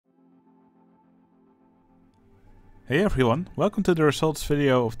Hey everyone, welcome to the results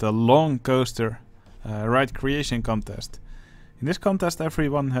video of the long coaster ride creation contest. In this contest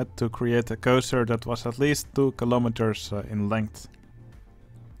everyone had to create a coaster that was at least 2 kilometers in length.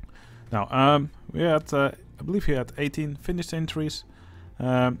 Now we had, I believe we had 18 finished entries.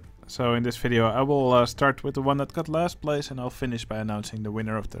 So in this video I will start with the one that got last place and I'll finish by announcing the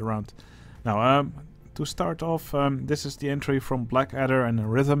winner of the round. Now to start off, this is the entry from Blackadder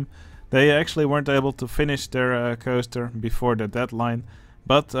and Rhythm. They actually weren't able to finish their coaster before the deadline,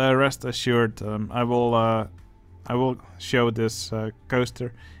 but rest assured, I will show this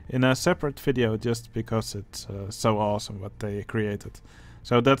coaster in a separate video just because it's so awesome what they created.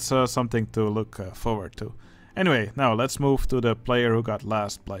 So that's something to look forward to. Anyway, now let's move to the player who got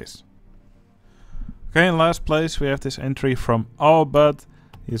last place. Okay, in last place we have this entry from Bud.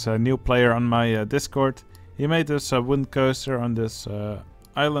 He's a new player on my Discord. He made this wooden coaster on this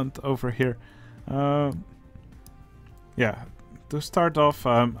island over here. Yeah, to start off,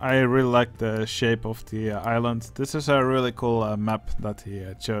 I really like the shape of the island. This is a really cool map that he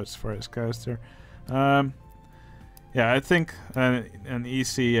chose for his coaster. Yeah, I think an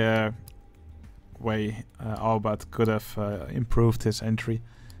easy way Albert could have improved his entry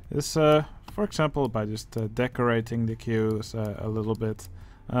is, for example, by just decorating the queues a little bit.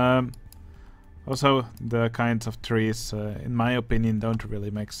 Also, the kinds of trees, in my opinion, don't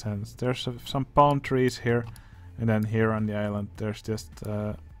really make sense. There's some palm trees here, and then here on the island, there's just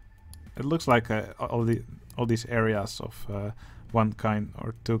it looks like all these areas of one kind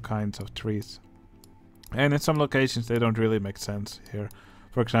or two kinds of trees. And in some locations, they don't really make sense here.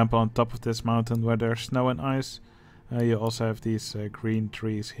 For example, on top of this mountain where there's snow and ice, you also have these green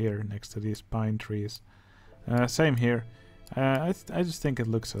trees here next to these pine trees. Same here. I just think it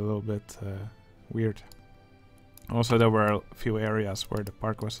looks a little bit weird. Also, there were a few areas where the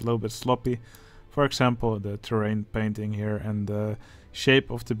park was a little bit sloppy. For example, the terrain painting here and the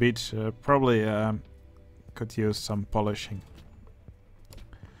shape of the beach probably could use some polishing.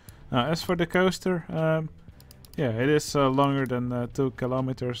 As for the coaster, yeah, it is longer than 2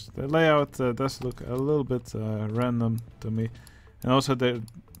 kilometers. The layout does look a little bit random to me, and also there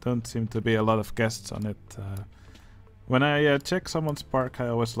don't seem to be a lot of guests on it. When I check someone's park, I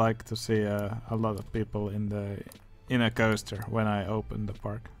always like to see a lot of people in a coaster when I open the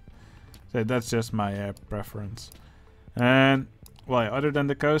park. So that's just my preference. And well, other than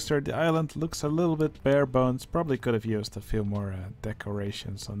the coaster, the island looks a little bit bare bones. Probably could have used a few more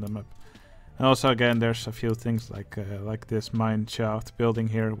decorations on the map. And also, again, there's a few things like this mine shaft building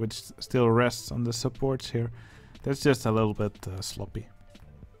here, which still rests on the supports here. That's just a little bit sloppy.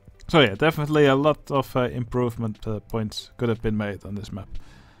 So yeah, definitely a lot of improvement points could have been made on this map.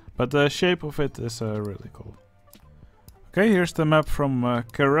 But the shape of it is really cool. Okay, here's the map from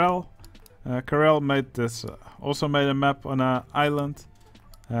Karel. Karel made this, also made a map on an island.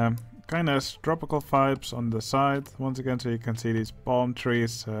 Kind of tropical vibes on the side. Once again, so you can see these palm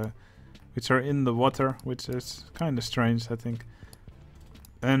trees which are in the water, which is kind of strange, I think.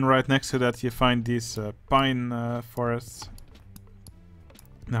 And right next to that you find these pine forests.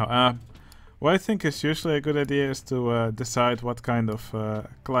 Now, what I think is usually a good idea is to decide what kind of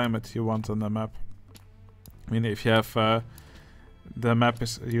climate you want on the map. I mean, if you have the map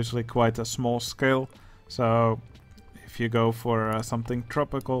is usually quite a small scale, so if you go for something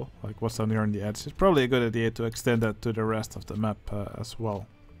tropical, like what's down here on the edge, it's probably a good idea to extend that to the rest of the map as well.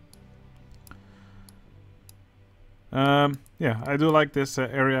 Yeah, I do like this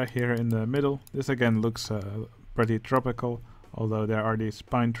area here in the middle. This again looks pretty tropical, although there are these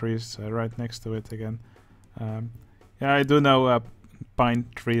pine trees right next to it again. Yeah, I do know pine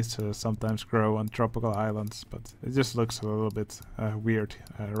trees sometimes grow on tropical islands, but it just looks a little bit weird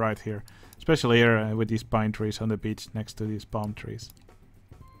right here. Especially here with these pine trees on the beach next to these palm trees.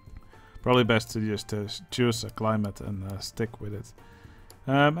 Probably best to just choose a climate and stick with it.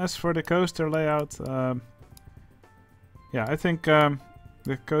 As for the coaster layout, yeah, I think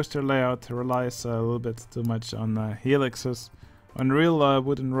the coaster layout relies a little bit too much on helixes. On real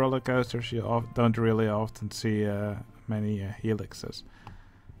wooden roller coasters, you don't really often see many helixes.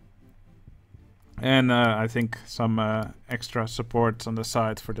 And I think some extra supports on the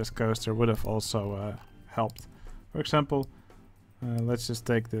side for this coaster would have also helped. For example, let's just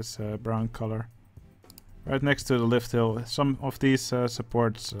take this brown color. Right next to the lift hill, some of these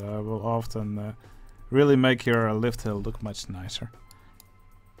supports will often really make your lift hill look much nicer.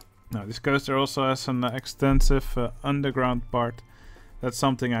 Now, this coaster also has an extensive underground part. That's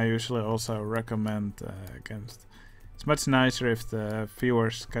something I usually also recommend against. It's much nicer if the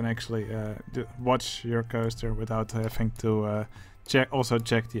viewers can actually watch your coaster without having to check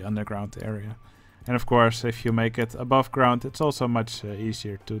the underground area. And of course, if you make it above ground, it's also much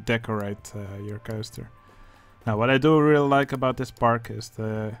easier to decorate your coaster. Now, what I do really like about this park is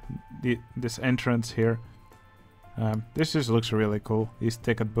this entrance here. This just looks really cool. These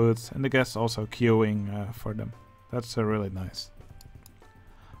ticket booths and the guests also queuing for them. That's really nice.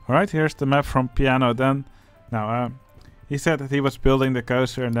 Alright, here's the map from Piano Dan. Now, he said that he was building the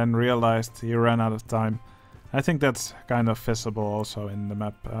coaster and then realized he ran out of time. I think that's kind of visible also in the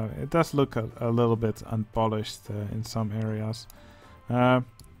map. It does look a little bit unpolished in some areas. Yeah,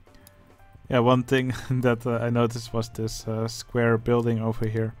 one thing that I noticed was this square building over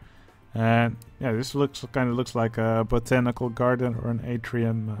here. And yeah, this kind of looks like a botanical garden or an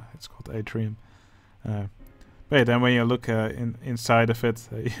atrium. It's called atrium. But then when you look inside of it,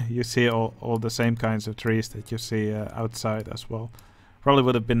 you see all the same kinds of trees that you see outside as well. Probably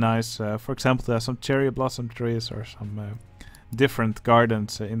would have been nice, for example, to have some cherry blossom trees or some different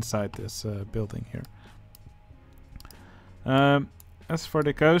gardens inside this building here. As for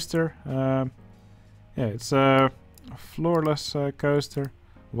the coaster, yeah, it's a floorless coaster,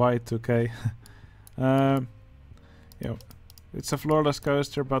 Y2K. Yeah, it's a floorless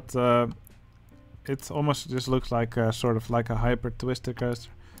coaster, but it almost just looks like sort of like a hyper twister coaster.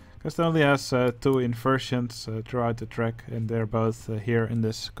 Because it only has 2 inversions throughout the track, and they're both here in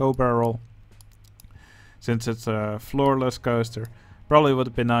this co-barrel. Since it's a floorless coaster, probably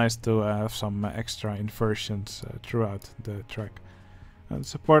would be nice to have some extra inversions throughout the track. And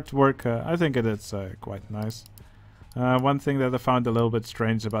support work, I think it is quite nice. One thing that I found a little bit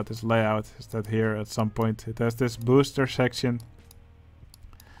strange about this layout is that here at some point it has this booster section.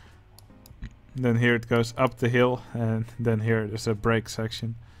 Then here it goes up the hill, and then here there's a brake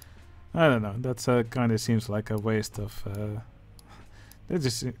section. I don't know, that's kind of seems like a waste of... it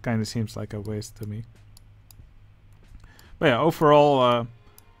just kind of seems like a waste to me. But yeah, overall,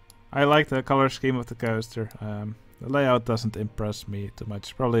 I like the color scheme of the coaster. The layout doesn't impress me too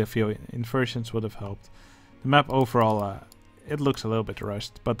much. Probably a few inversions would have helped. The map overall, it looks a little bit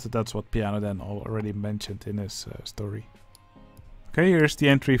rushed, but that's what Piano Dan already mentioned in his story. Okay, here's the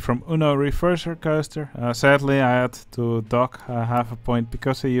entry from Uno Reverser Coaster. Sadly, I had to dock half a point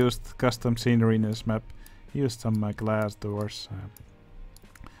because he used custom scenery in his map. He used some glass doors.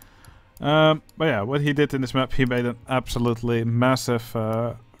 But yeah, what he did in this map, he made an absolutely massive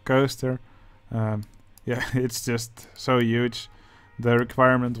coaster. Yeah, it's just so huge. The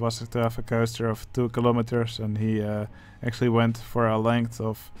requirement was to have a coaster of 2 kilometers, and he actually went for a length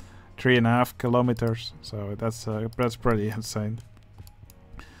of 3.5 kilometers. So that's pretty insane.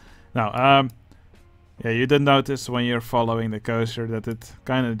 Now, yeah, you did notice when you're following the coaster that it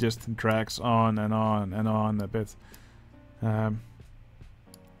kind of just drags on and on and on a bit.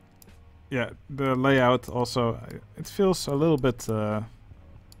 Yeah, the layout also, it feels a little bit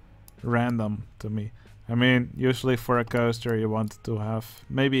random to me. I mean, usually for a coaster you want to have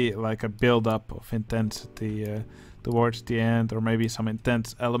maybe like a build-up of intensity towards the end, or maybe some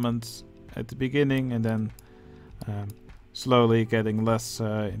intense elements at the beginning and then slowly getting less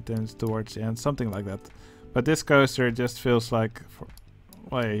intense towards the end, something like that. But this coaster just feels like,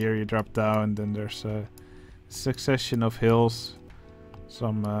 well, here you drop down, then there's a succession of hills,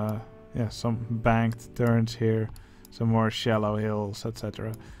 some banked turns here, some more shallow hills,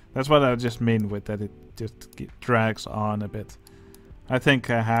 etc. That's what I just mean with that it just drags on a bit. I think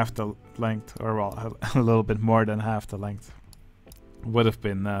half the length, or well, a little bit more than half the length would have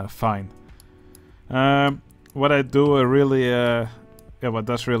been fine. What I do what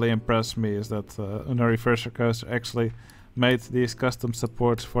does really impress me is that Uno Reverser Coaster actually made these custom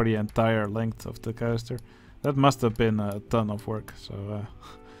supports for the entire length of the coaster. That must have been a ton of work. So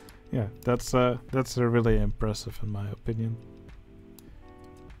yeah, that's really impressive in my opinion.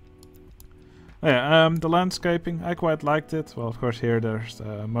 Yeah, the landscaping, I quite liked it. Well, of course here there's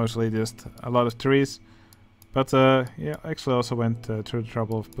mostly just a lot of trees. But yeah, I actually also went through the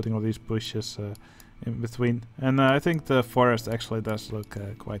trouble of putting all these bushes in between. And I think the forest actually does look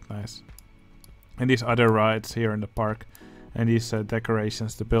quite nice. And these other rides here in the park and these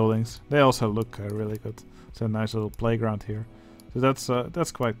decorations, the buildings, they also look really good. It's a nice little playground here. So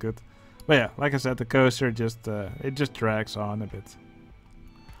that's quite good. But yeah, like I said, the coaster just it just drags on a bit.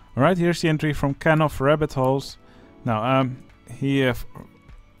 Alright, here's the entry from Can of Rabbit Holes. Now, he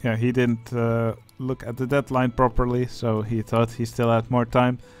didn't look at the deadline properly, so he thought he still had more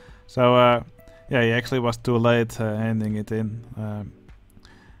time. So, yeah, he actually was too late handing it in.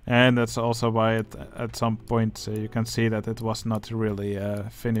 And that's also why at some point you can see that it was not really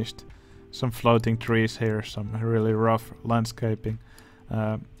finished. Some floating trees here, some really rough landscaping.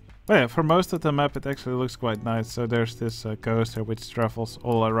 But But yeah, for most of the map it actually looks quite nice. So there's this coaster which travels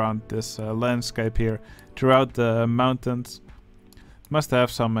all around this landscape here throughout the mountains. Must have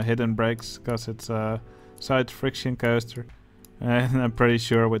some hidden brakes because it's a side friction coaster. And I'm pretty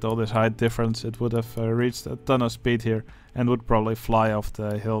sure with all this height difference it would have reached a ton of speed here and would probably fly off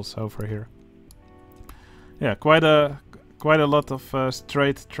the hills over here. Yeah, quite a lot of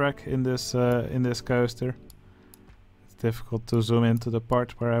straight track in this coaster. It's difficult to zoom into the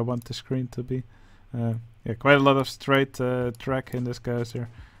part where I want the screen to be. Yeah, quite a lot of straight track in this coaster.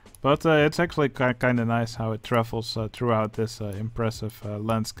 But it's actually kind of nice how it travels throughout this impressive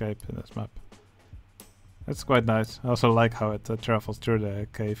landscape in this map. It's quite nice. I also like how it travels through the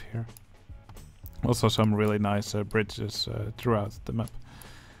cave here. Also some really nice bridges throughout the map.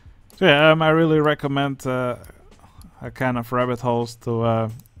 So yeah, I really recommend a can of rabbit holes to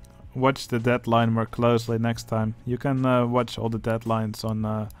watch the deadline more closely next time. You can watch all the deadlines on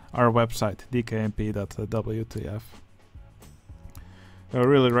our website, dkmp.wtf. I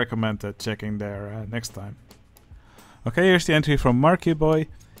really recommend checking there next time. Okay, here's the entry from Marky Boy.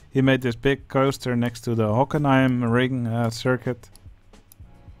 He made this big coaster next to the Hockenheim Ring circuit.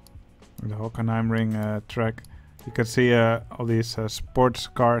 The Hockenheim Ring track. You can see all these sports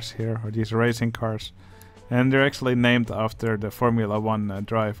cars here, or these racing cars. And they're actually named after the Formula 1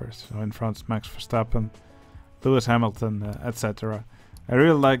 drivers. So in France, Max Verstappen, Lewis Hamilton, etc. I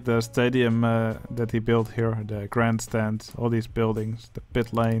really like the stadium that he built here, the grandstands, all these buildings, the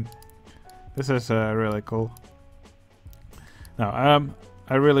pit lane. This is really cool. Now,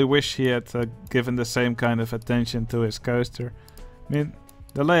 I really wish he had given the same kind of attention to his coaster. I mean,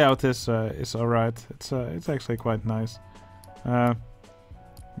 the layout is alright. It's actually quite nice.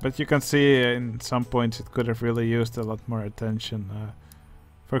 But you can see in some points it could have really used a lot more attention.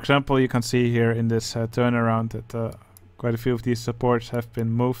 For example, you can see here in this turnaround that quite a few of these supports have been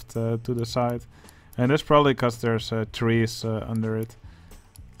moved to the side. And that's probably because there's trees under it.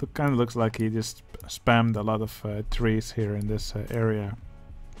 It kind of looks like he just spammed a lot of trees here in this area.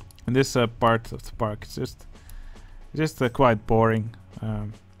 And this part of the park is just quite boring.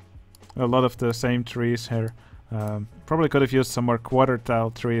 A lot of the same trees here. Probably could have used some more quarter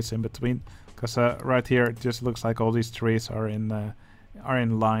tile trees in between, because right here it just looks like all these trees are in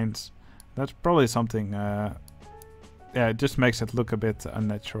lines. That's probably something. Yeah, it just makes it look a bit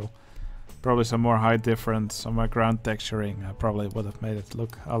unnatural. Probably some more height difference, some more ground texturing probably would have made it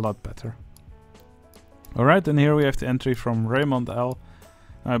look a lot better. Alright, and here we have the entry from Raymond L.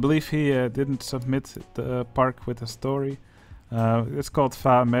 I believe he didn't submit the park with a story. It's called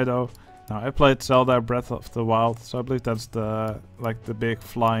Fa Meadow. Now, I played Zelda Breath of the Wild, so I believe that's the big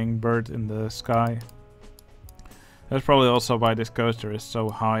flying bird in the sky. That's probably also why this coaster is so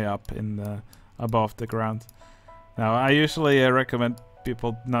high up in above the ground. Now, I usually recommend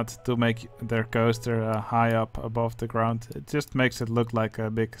people not to make their coaster high up above the ground. It just makes it look like a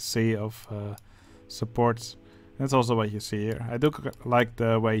big sea of supports. That's also what you see here. I do like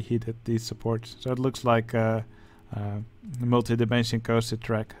the way he did these supports. So it looks like a multi-dimension coaster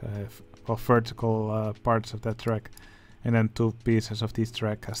track. Well, vertical parts of that track. And then two pieces of these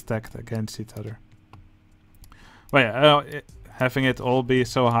track stacked against each other. Well, yeah, having it all be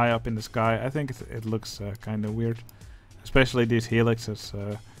so high up in the sky, I think it looks kind of weird. Especially these helixes.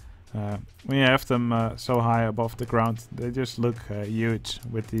 When you have them so high above the ground, they just look huge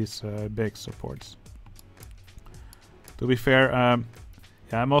with these big supports. To be fair,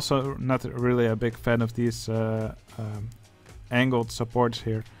 yeah, I'm also not really a big fan of these angled supports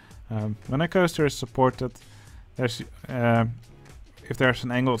here. When a coaster is supported, there's if there's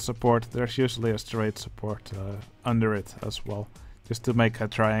an angled support, there's usually a straight support under it as well, just to make a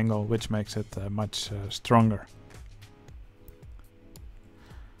triangle, which makes it much stronger.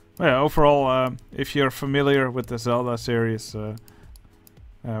 Well, yeah, overall, if you're familiar with the Zelda series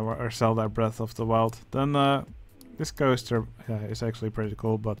or Zelda Breath of the Wild, then this coaster is actually pretty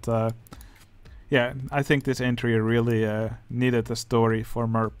cool. But yeah, I think this entry really needed a story for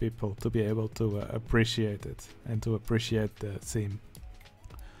more people to be able to appreciate it and to appreciate the theme.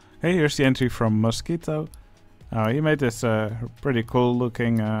 Hey, here's the entry from Mosquito. He made this pretty cool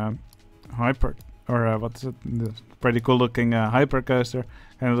looking hyper, or what's it? Pretty cool looking hyper coaster,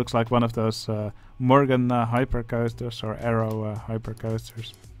 and it looks like one of those Morgan hyper coasters or Arrow hyper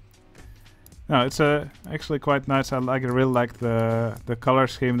coasters. No, it's actually quite nice. I really like the color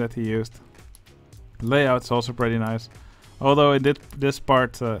scheme that he used. The layout's also pretty nice. Although in this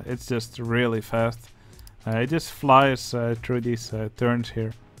part it's just really fast. It just flies through these turns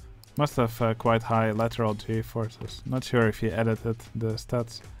here. Must have quite high lateral G-forces. Not sure if he edited the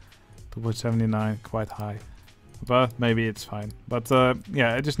stats. 2.79, quite high. but maybe it's fine. But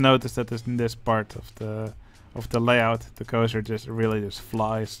yeah, I just noticed that in this part of the layout, the coaster just really just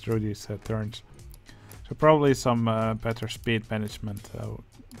flies through these turns. So probably some better speed management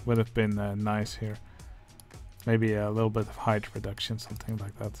would have been nice here. Maybe a little bit of height reduction, something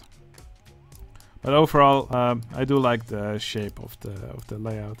like that. But overall, I do like the shape of the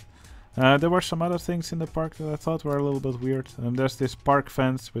layout. There were some other things in the park that I thought were a little bit weird. There's this park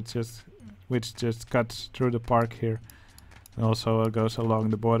fence which just cuts through the park here, and also goes along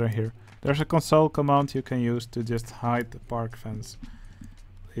the border here. There's a console command you can use to just hide the park fence.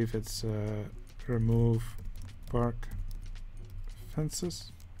 I believe it's remove park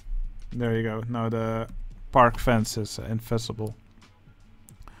fences. There you go. Now the park fence is invisible.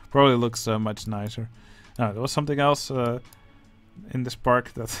 Probably looks much nicer. There was something else in this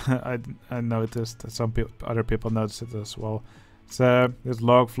park that I noticed. That some other people noticed it as well. It's this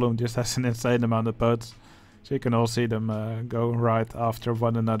log flume just has an insane amount of boats, so you can all see them go right after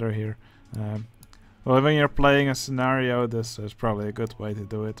one another here. Well, when you're playing a scenario, this is probably a good way to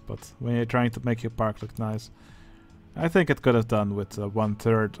do it. But when you're trying to make your park look nice, I think it could have done with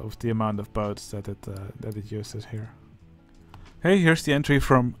 1/3 of the amount of boats that it uses here. Hey, here's the entry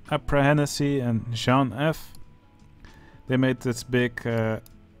from Après Hennessy and Jean F. They made this big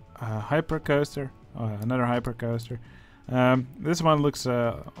hyper coaster, another hyper coaster. This one looks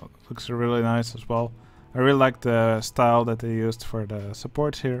really nice as well. I really like the style that they used for the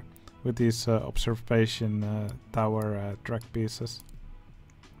supports here, with these observation tower track pieces.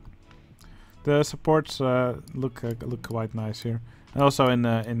 The supports look quite nice here, and also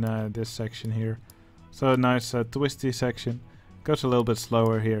in this section here. So a nice twisty section. Goes a little bit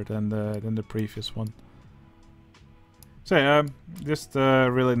slower here than the previous one. So yeah, just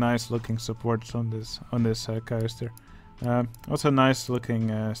really nice looking supports on this coaster. Also nice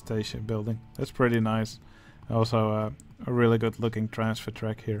looking station building. That's pretty nice. Also a really good looking transfer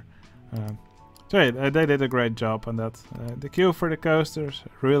track here. So yeah, they did a great job on that. The queue for the coasters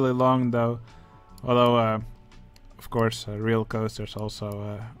really long though, although of course real coasters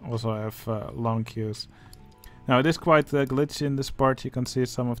also have long queues. Now it is quite glitchy in this part. You can see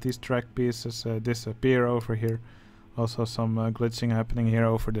some of these track pieces disappear over here. Also some glitching happening here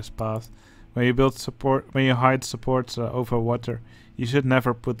over this path. When you hide supports over water, you should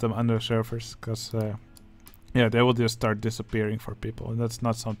never put them under surface, because yeah, they will just start disappearing for people, and that's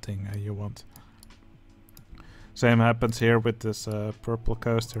not something you want. Same happens here with this purple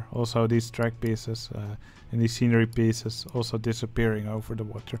coaster. Also these track pieces and these scenery pieces also disappearing over the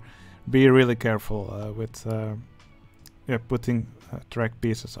water. Be really careful with putting track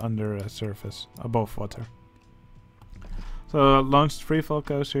pieces under surface above water. So launched freefall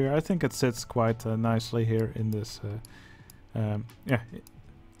coaster here. I think it sits quite nicely here in this,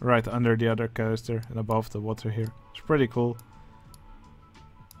 right under the other coaster and above the water here. It's pretty cool.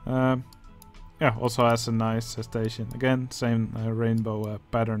 Yeah, also has a nice station. Again, same rainbow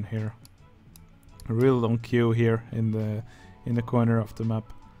pattern here. A real long queue here in the corner of the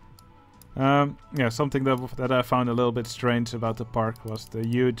map. Yeah, something that I found a little bit strange about the park was the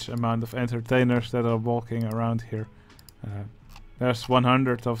huge amount of entertainers that are walking around here. There's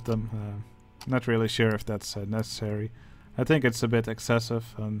 100 of them. Not really sure if that's necessary. I think it's a bit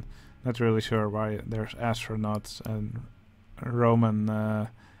excessive, and not really sure why there's astronauts and Roman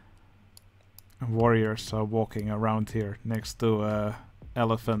warriors walking around here next to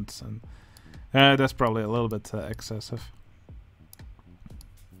elephants, and that's probably a little bit excessive.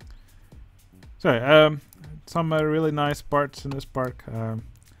 So some really nice parts in this park. I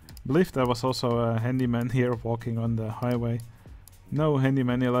believe there was also a handyman here walking on the highway. No,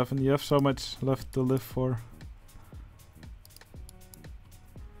 handyman 11, you have so much left to live for.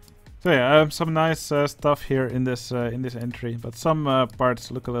 So yeah, some nice stuff here in this entry, but some parts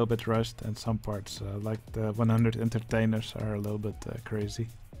look a little bit rushed, and some parts, like the 100 entertainers, are a little bit crazy.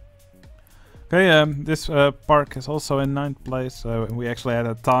 Okay, this park is also in 9th place. We actually had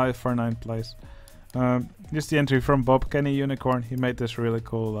a tie for 9th place. Just the entry from Bob Kenny Unicorn. He made this really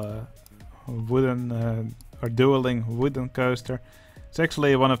cool wooden or dueling wooden coaster. It's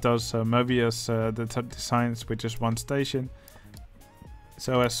actually one of those Mobius designs with just one station.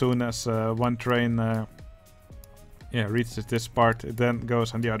 So as soon as one train reaches this part, it then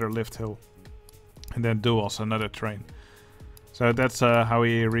goes on the other lift hill and then duels another train. So that's how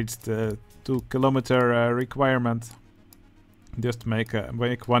he reached the 2 kilometer requirement. Just make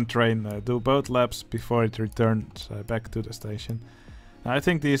one train do both laps before it returns back to the station. I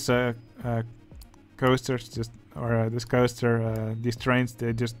think these coasters this coaster, these trains,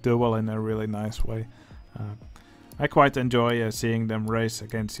 they just duel in a really nice way. I quite enjoy seeing them race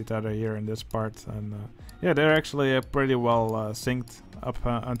against each other here in this part, and yeah, they're actually pretty well synced up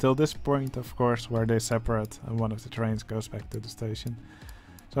until this point, of course, where they separate and one of the trains goes back to the station.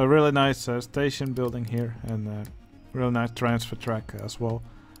 So a really nice station building here, and really nice transfer track as well.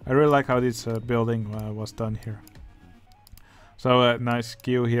 I really like how this building was done here. So a nice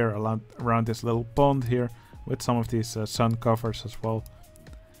queue here around this little pond here, with some of these sun covers as well.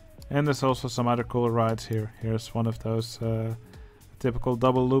 And there's also some other cool rides here. Here's one of those typical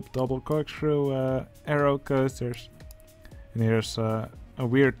double loop, double corkscrew arrow coasters. And here's a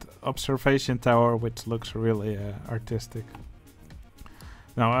weird observation tower which looks really artistic.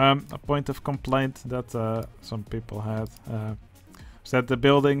 Now a point of complaint that some people had is that the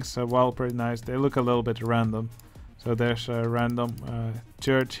buildings, while pretty nice, they look a little bit random. So there's a random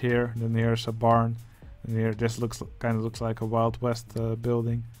church here, then here's a barn, and here this kind of looks like a Wild West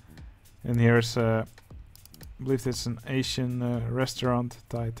building. And here's, I believe this is an Asian restaurant,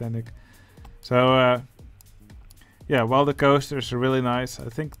 Titanic. So, yeah, while the coasters are really nice, I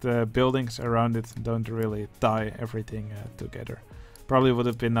think the buildings around it don't really tie everything together. Probably would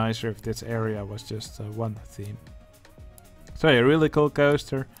have been nicer if this area was just one theme. So, yeah, really cool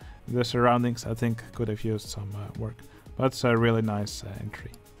coaster. The surroundings, I think, could have used some work. But it's a really nice entry.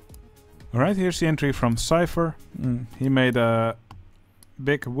 Alright, here's the entry from Cypher. He made a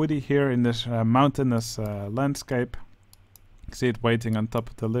big Woody here in this mountainous landscape. You see it waiting on top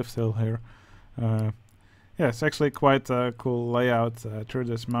of the lift hill here. Yeah, it's actually quite a cool layout through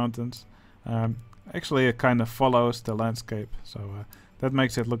these mountains. Actually, it kind of follows the landscape, so that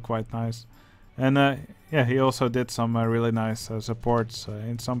makes it look quite nice. And yeah, he also did some really nice supports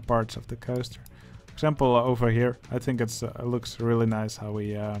in some parts of the coaster. For example, over here, I think it looks really nice how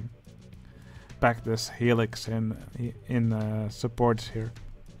we pack this helix in supports here.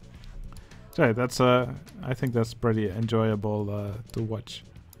 So yeah, that's I think that's pretty enjoyable to watch.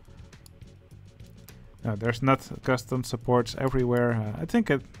 There's not custom supports everywhere. I think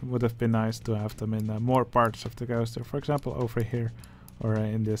it would have been nice to have them in more parts of the coaster. For example, over here, or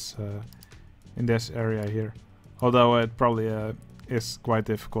in this area here. Although it probably is quite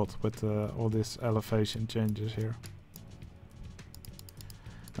difficult with all these elevation changes here.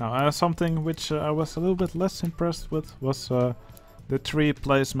 Now, something which I was a little bit less impressed with was the tree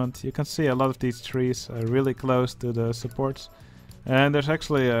placement. You can see a lot of these trees really close to the supports. And there's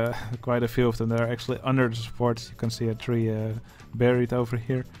actually quite a few of them. They're actually under the supports. You can see a tree buried over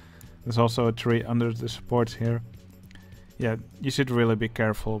here. There's also a tree under the supports here. Yeah, you should really be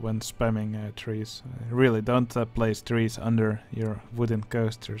careful when spamming trees. Really, don't place trees under your wooden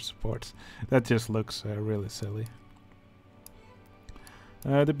coaster supports. That just looks really silly.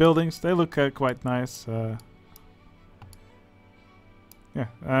 The buildings, they look quite nice. Yeah,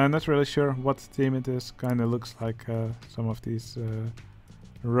 I'm not really sure what theme it is. Kind of looks like some of these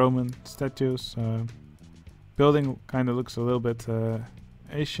Roman statues. Building kind of looks a little bit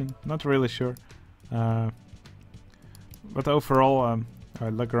Asian. Not really sure. But overall,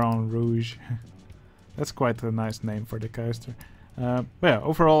 Le Grand Rouge. That's quite a nice name for the coaster. But yeah,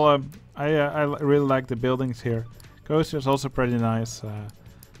 overall, I really like the buildings here. Coaster is also pretty nice,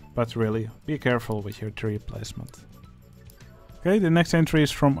 but really, be careful with your tree placement. Okay, the next entry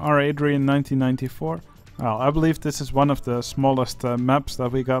is from R. Adrian 1994. Well, I believe this is one of the smallest maps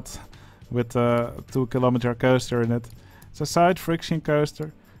that we got with a 2-kilometer coaster in it. It's a side friction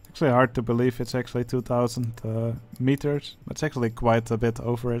coaster. Actually hard to believe it's actually 2000 meters. It's actually quite a bit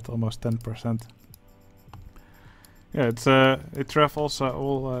over it, almost 10%. Yeah, it travels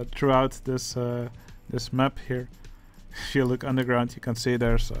all throughout this this map here. If you look underground, you can see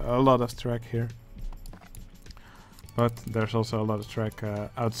there's a lot of track here. But there's also a lot of track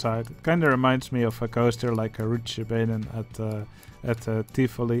outside. It kind of reminds me of a coaster like a Rutsjebenen at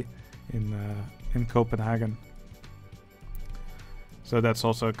Tivoli in Copenhagen. So that's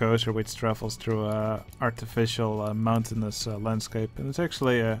also a coaster which travels through a artificial mountainous landscape, and it's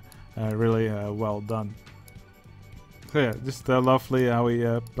actually really well done. So yeah, just lovely how we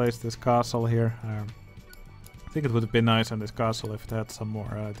placed this castle here. I think it would have been nice on this castle if it had some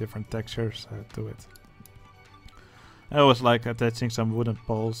more different textures to it. I always like attaching some wooden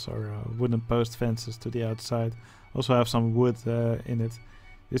poles or wooden post fences to the outside. Also have some wood in it,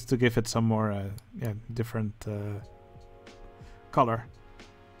 just to give it some more different color.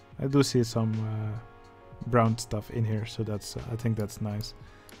 I do see some brown stuff in here, so that's I think that's nice.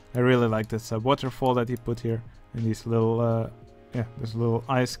 I really like this waterfall that he put here, and these little there's little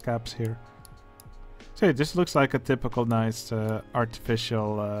ice caps here. So it just looks like a typical nice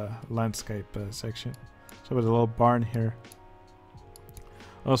artificial landscape section. So with a little barn here.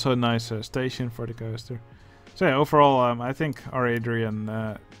 Also a nice station for the coaster. So yeah, overall, I think our Adrian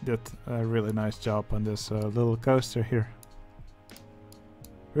did a really nice job on this little coaster here.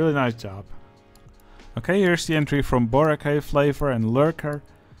 Really nice job. Okay, here's the entry from Boracay Flavor and Lurker.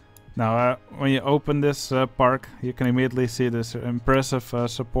 Now, when you open this park, you can immediately see this impressive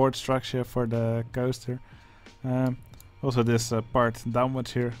support structure for the coaster. Also, this part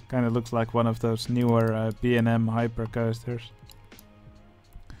downwards here kind of looks like one of those newer B&M hyper coasters.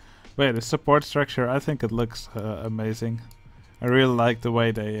 But yeah, the support structure, I think it looks amazing. I really like the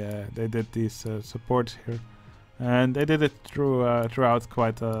way they did these supports here, and they did it throughout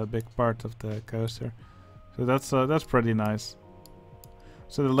quite a big part of the coaster. So that's pretty nice.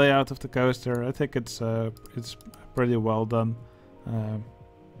 So the layout of the coaster, I think it's pretty well done.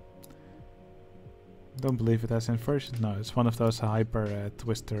 Don't believe it has inversion. No, it's one of those hyper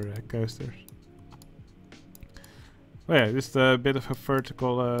twister coasters. Well, yeah, just a bit of a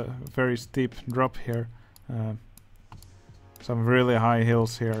vertical, very steep drop here. Some really high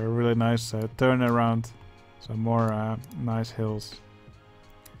hills here, a really nice turnaround. Some more nice hills.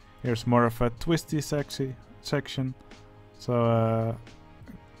 Here's more of a twisty section. So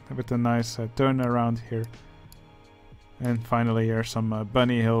with a nice turnaround here. And finally here's some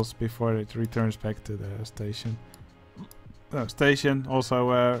bunny hills before it returns back to the station. Station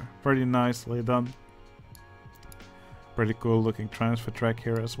also pretty nicely done. Pretty cool looking transfer track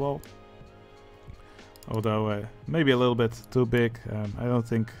here as well. Although maybe a little bit too big. I don't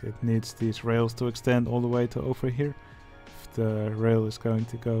think it needs these rails to extend all the way to over here. If the rail is going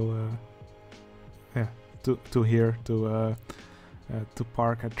to go to here to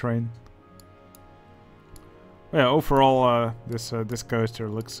park a train. Yeah, overall this coaster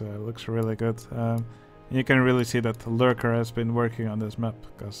looks really good. You can really see that Lurker has been working on this map,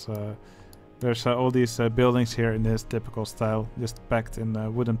 because there's all these buildings here in this typical style, just packed in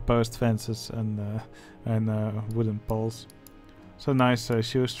wooden post fences and wooden poles. So nice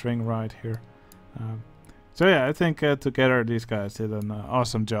shoestring right here. So yeah, I think together these guys did an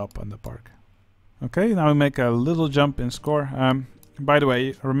awesome job on the park. Okay, now we make a little jump in score. By the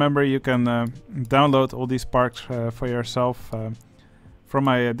way, remember you can download all these parks for yourself from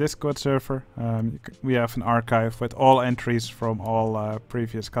my Discord server. We have an archive with all entries from all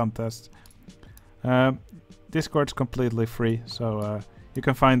previous contests. Discord's completely free, so you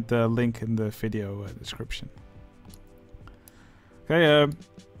can find the link in the video description. Okay,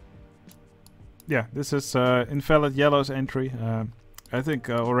 yeah, this is Invalid Yellow's entry. I think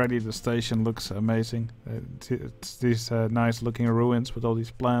already the station looks amazing. It's these nice looking ruins with all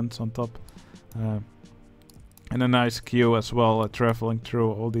these plants on top. And a nice queue as well, traveling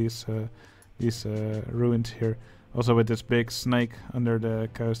through all these ruins here. Also with this big snake under the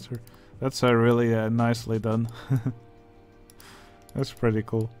coaster. That's really nicely done. That's pretty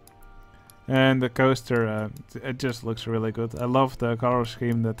cool. And the coaster, it just looks really good. I love the color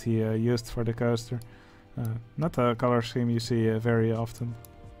scheme that he used for the coaster. Not a color scheme you see very often.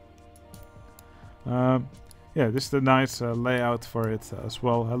 Yeah, this is a nice layout for it as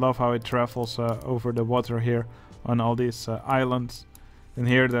well. I love how it travels over the water here on all these islands. And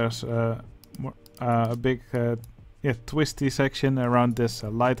here there's a big twisty section around this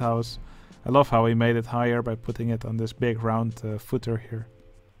lighthouse. I love how he made it higher by putting it on this big round footer here.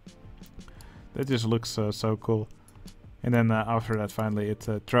 That just looks so cool. And then after that finally it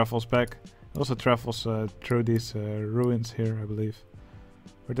travels back. It also travels through these ruins here, I believe.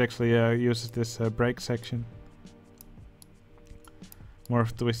 Where it actually uses this brake section. More of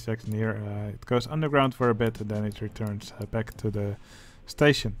a twist section here. It goes underground for a bit and then it returns back to the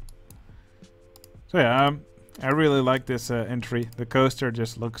station. So yeah, I really like this entry. The coaster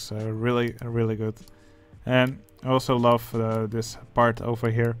just looks really good. And I also love this part over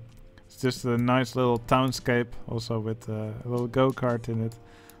here. It's just a nice little townscape, also with a little go-kart in it.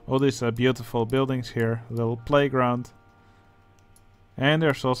 All these beautiful buildings here, a little playground. And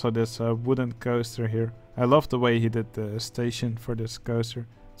there's also this wooden coaster here. I love the way he did the station for this coaster.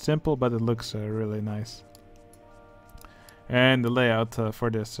 Simple, but it looks really nice. And the layout for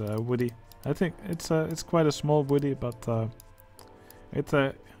this woody. I think it's quite a small woody, but I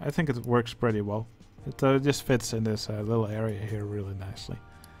think it works pretty well. It just fits in this little area here really nicely.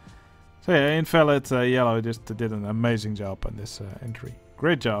 So yeah, Invalid Yellow just did an amazing job on this entry.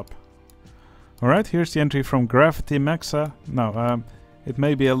 Great job. Alright, here's the entry from Gravity Maxa. Now, it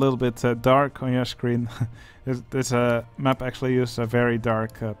may be a little bit dark on your screen. this map actually uses a very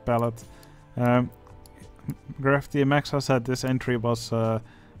dark palette. Gravity Maxa said this entry was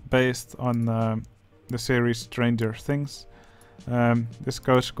based on the series Stranger Things. This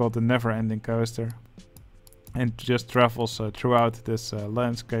coaster called the Never Ending Coaster. And just travels throughout this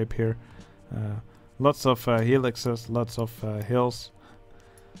landscape here. Lots of helixes, lots of hills.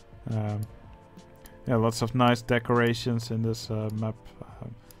 Yeah, lots of nice decorations in this map.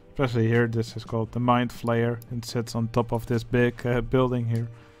 Especially here, this is called the Mind Flayer and sits on top of this big building here.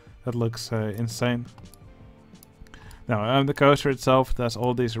 That looks insane. Now, the coaster itself has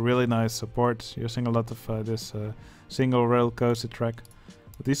all these really nice supports, using a lot of this single rail coaster track.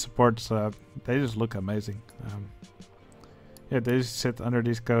 But these supports, they just look amazing. Yeah, they just sit under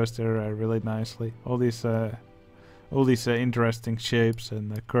this coaster really nicely. All these interesting shapes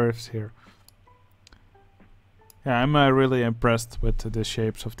and curves here. Yeah, I'm really impressed with the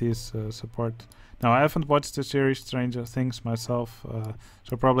shapes of these supports. Now, I haven't watched the series Stranger Things myself,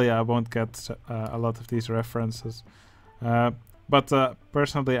 so probably I won't get a lot of these references. But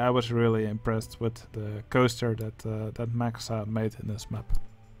personally, I was really impressed with the coaster that Max made in this map.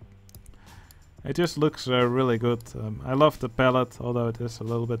 It just looks really good. I love the palette, although it is a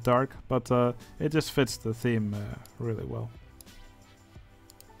little bit dark, but it just fits the theme really well.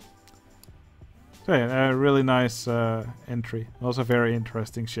 So yeah, a really nice entry. Also very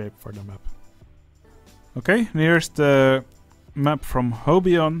interesting shape for the map. Okay, here's the map from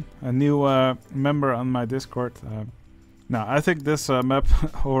Hobion, a new member on my Discord. Now, I think this map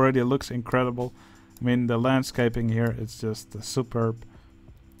already looks incredible. I mean, the landscaping here is just superb.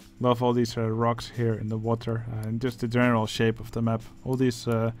 Love all these rocks here in the water and just the general shape of the map. All these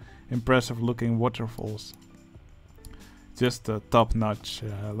impressive looking waterfalls. Just top-notch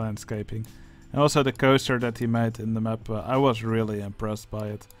landscaping. And also the coaster that he made in the map, I was really impressed by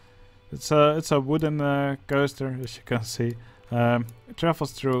it. It's a wooden coaster, as you can see. It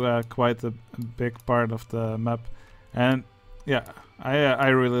travels through quite a big part of the map. And yeah, I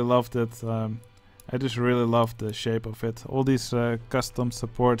really loved it. I just really love the shape of it. All these custom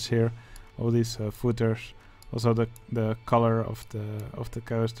supports here, all these footers. Also the color of the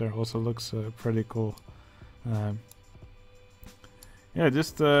coaster also looks pretty cool. Yeah,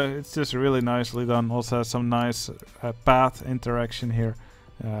 just it's just really nicely done. Also has some nice path interaction here.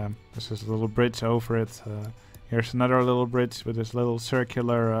 There's this little bridge over it. Here's another little bridge with this little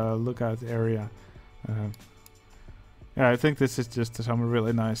circular lookout area. Yeah, I think this is just some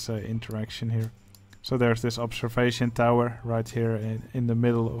really nice interaction here. So there's this observation tower right here in the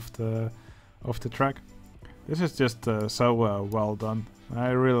middle of the track. This is just so well done. I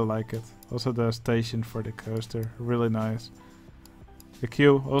really like it. Also the station for the coaster, really nice. The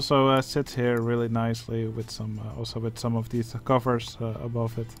queue also sits here really nicely with some also with some of these covers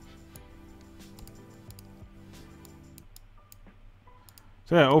above it.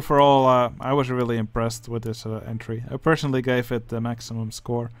 So yeah, overall I was really impressed with this entry. I personally gave it the maximum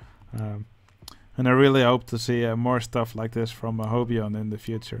score. And I really hope to see more stuff like this from Hobion in the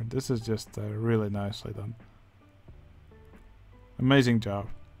future. This is just really nicely done. Amazing job.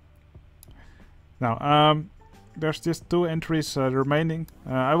 Now, there's just 2 entries remaining.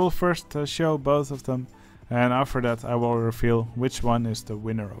 I will first show both of them, and after that I will reveal which one is the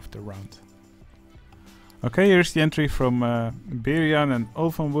winner of the round. Okay, here's the entry from Berian and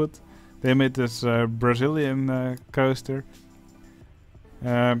Ulvenwood. They made this Brazilian coaster.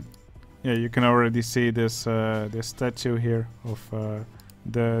 Yeah, you can already see this this statue here of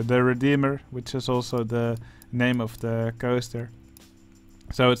the Redeemer, which is also the name of the coaster.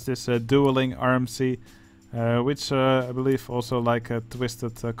 So it's this dueling RMC, which I believe also like a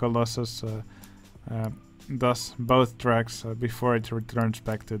Twisted Colossus does both tracks before it returns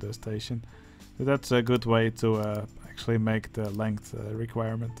back to the station. So that's a good way to actually make the length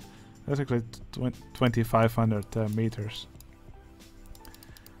requirement. That's actually 2,500 meters.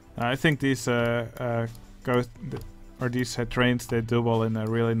 I think these these trains, they duel in a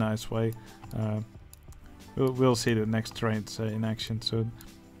really nice way. We'll see the next trains in action soon.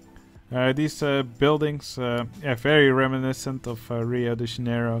 These buildings, yeah, very reminiscent of Rio de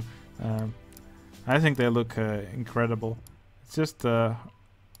Janeiro. I think they look incredible. It's just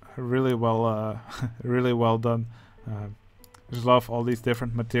really well, really well done. I just love all these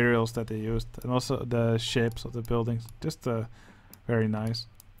different materials that they used, and also the shapes of the buildings. Just very nice.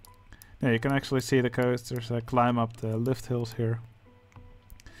 Yeah, you can actually see the coasters climb up the lift hills here.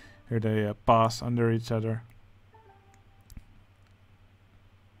 Here they pass under each other.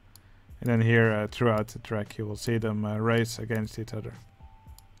 And then here throughout the track you will see them race against each other.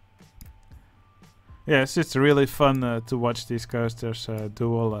 Yeah, it's just really fun to watch these coasters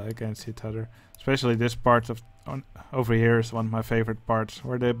duel against each other. Especially this part of over here is one of my favorite parts,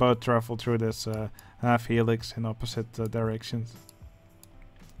 where they both travel through this half helix in opposite directions.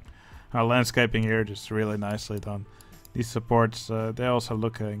 Landscaping here just really nicely done. These supports, they also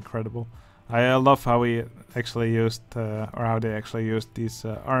look incredible. I love how we actually used, or how they actually used these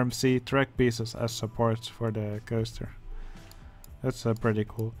RMC track pieces as supports for the coaster. That's pretty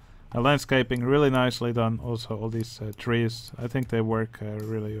cool. Landscaping really nicely done. Also, all these trees, I think they work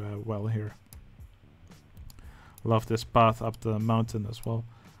really well here. Love this path up the mountain as well.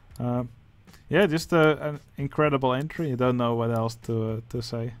 Yeah, just an incredible entry. You don't know what else to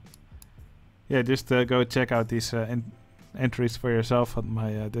say. Yeah, just go check out these entries for yourself on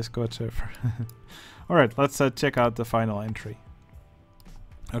my Discord server. Alright, let's check out the final entry.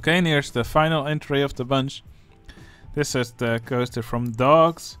 Okay, and here's the final entry of the bunch. This is the coaster from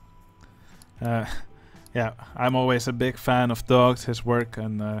Dogs. Yeah, I'm always a big fan of Dogs, his work,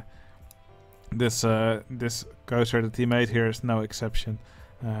 and this coaster that he made here is no exception.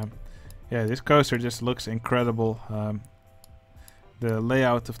 Yeah, this coaster just looks incredible. The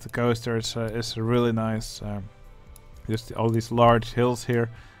layout of the coaster is really nice. Just all these large hills here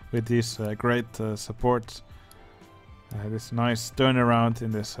with these great supports. This nice turnaround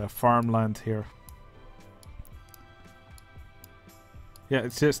in this farmland here. Yeah,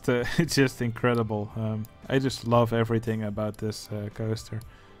 it's just incredible. I just love everything about this coaster.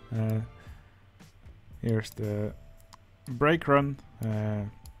 Here's the brake run.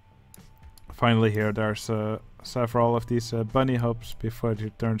 Finally here there's several of these bunny hops before it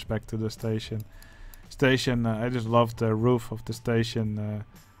returns back to the station. I just love the roof of the station.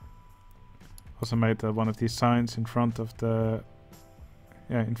 Also made one of these signs in front of the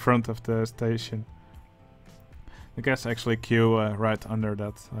station. The guests actually queue right under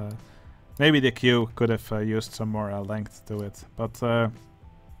that. Maybe the queue could have used some more length to it, but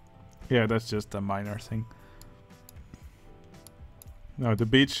yeah, that's just a minor thing. No, the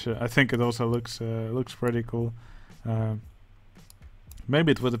beach, I think it also looks pretty cool.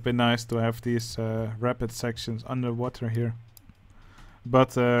 Maybe it would have been nice to have these rapid sections underwater here,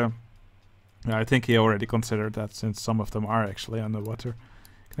 but yeah, I think he already considered that, since some of them are actually underwater.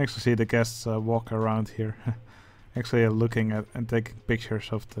 You can actually see the guests walk around here, actually looking at and taking pictures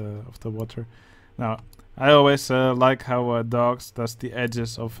of the water. Now, I always like how Dogs does the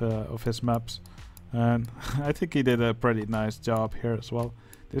edges of his maps. And I think he did a pretty nice job here as well.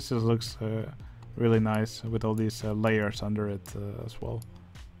 This just looks really nice with all these layers under it as well.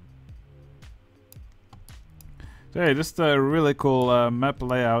 So yeah, just a really cool map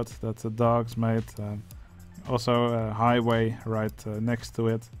layout that the Dogs made. Also a highway right next to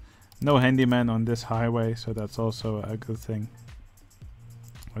it. No handyman on this highway, so that's also a good thing.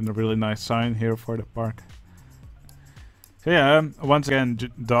 And a really nice sign here for the park. So yeah, once again,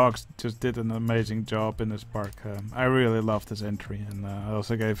 Dogs just did an amazing job in this park. I really loved this entry, and I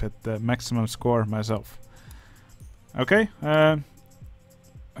also gave it the maximum score myself. Okay, I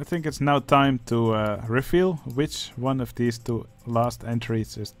think it's now time to reveal which one of these two last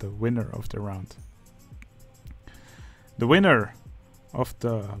entries is the winner of the round. The winner of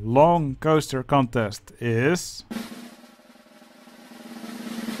the long coaster contest is...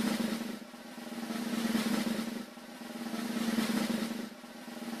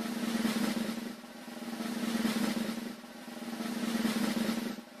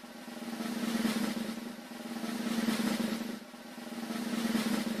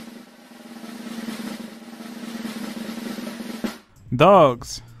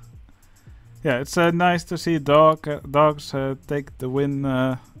 Dogs. Yeah, it's nice to see Dogs take the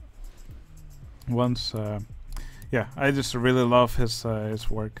win once. Yeah, I just really love his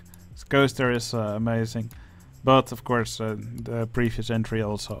work. His coaster is amazing, but of course the previous entry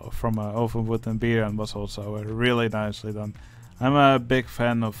also from Ovenwood and Bieren was also really nicely done. I'm a big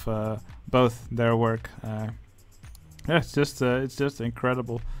fan of both their work. Yeah, it's just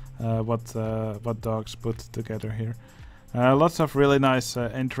incredible what Dogs put together here. Lots of really nice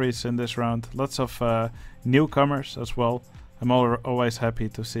entries in this round. Lots of newcomers as well. I'm always happy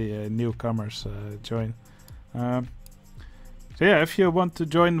to see newcomers join. So yeah, if you want to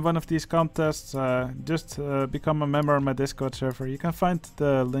join one of these contests, just become a member on my Discord server. You can find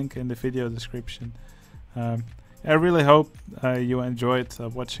the link in the video description. I really hope you enjoyed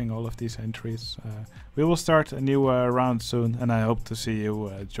watching all of these entries. We will start a new round soon, and I hope to see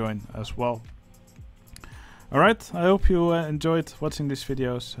you join as well. Alright, I hope you enjoyed watching these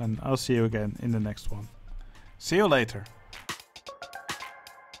videos, and I'll see you again in the next one. See you later!